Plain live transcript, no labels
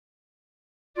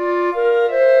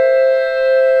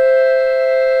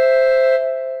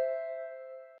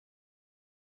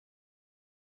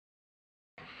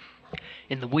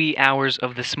In the wee hours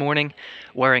of this morning,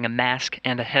 wearing a mask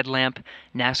and a headlamp,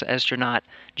 NASA astronaut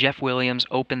Jeff Williams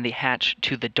opened the hatch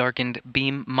to the darkened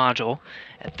beam module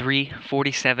at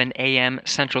 3:47 a.m.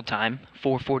 Central Time,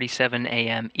 4:47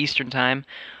 a.m. Eastern Time,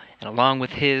 and along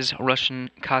with his Russian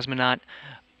cosmonaut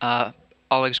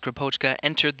Oleg Skropochka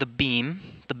entered the beam,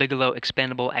 the Bigelow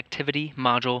Expandable Activity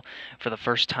Module, for the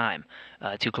first time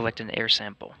to collect an air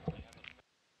sample.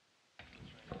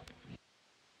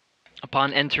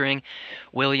 Upon entering,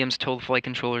 Williams told flight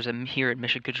controllers here at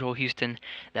Mission Control Houston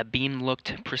that beam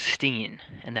looked pristine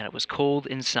and that it was cold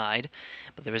inside,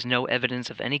 but there was no evidence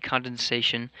of any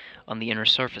condensation on the inner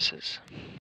surfaces.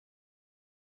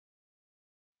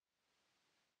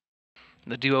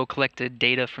 The duo collected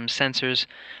data from sensors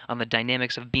on the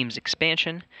dynamics of beam's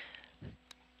expansion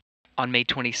on May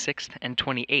 26th and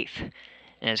 28th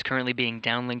and is currently being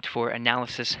downlinked for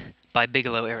analysis by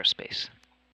Bigelow Aerospace.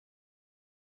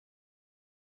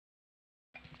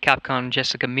 Capcom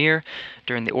Jessica Meir,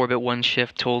 during the Orbit 1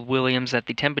 shift, told Williams that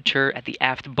the temperature at the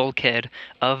aft bulkhead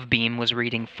of beam was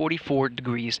reading 44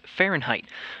 degrees Fahrenheit,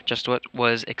 just what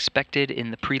was expected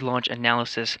in the pre-launch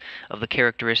analysis of the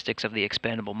characteristics of the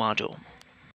expandable module.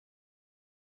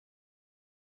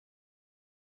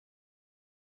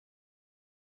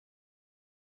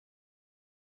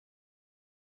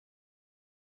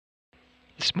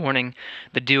 This morning,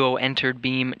 the duo entered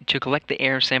beam to collect the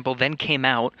air sample, then came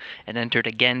out and entered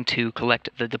again to collect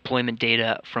the deployment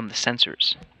data from the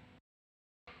sensors.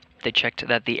 They checked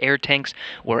that the air tanks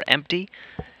were empty,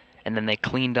 and then they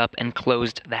cleaned up and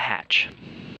closed the hatch.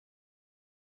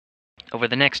 Over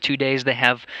the next 2 days, they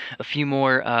have a few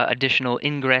more additional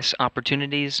ingress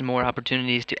opportunities, more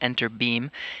opportunities to enter beam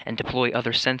and deploy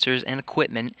other sensors and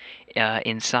equipment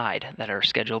inside that are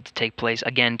scheduled to take place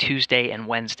again Tuesday and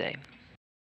Wednesday.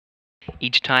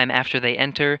 Each time after they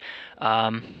enter,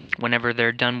 whenever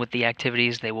they're done with the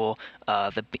activities, the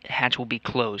hatch will be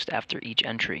closed after each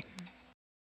entry.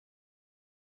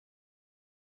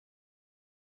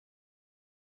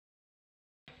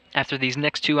 After these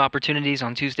next two opportunities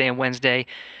on Tuesday and Wednesday,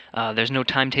 there's no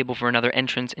timetable for another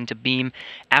entrance into beam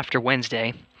after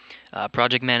Wednesday.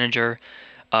 Project manager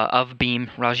of beam,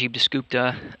 Rajiv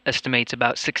Dasgupta, estimates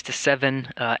about 6 to 7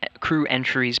 crew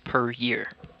entries per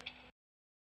year.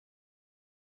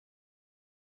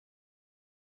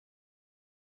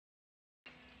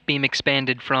 Beam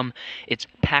expanded from its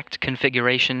packed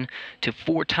configuration to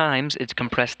 4 times its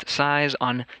compressed size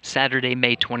on Saturday,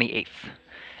 May 28th.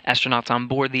 Astronauts on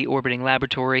board the orbiting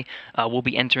laboratory will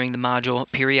be entering the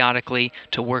module periodically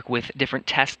to work with different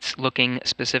tests looking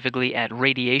specifically at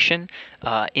radiation,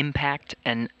 impact,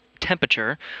 and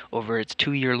temperature over its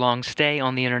 2-year-long stay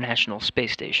on the International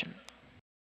Space Station.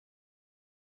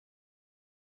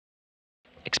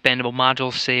 Expandable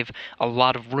modules save a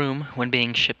lot of room when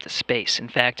being shipped to space. In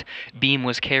fact, beam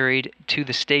was carried to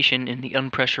the station in the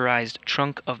unpressurized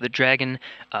trunk of the Dragon,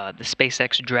 the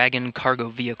SpaceX Dragon cargo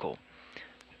vehicle.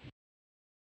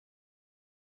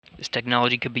 This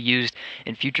technology could be used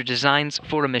in future designs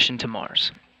for a mission to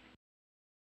Mars.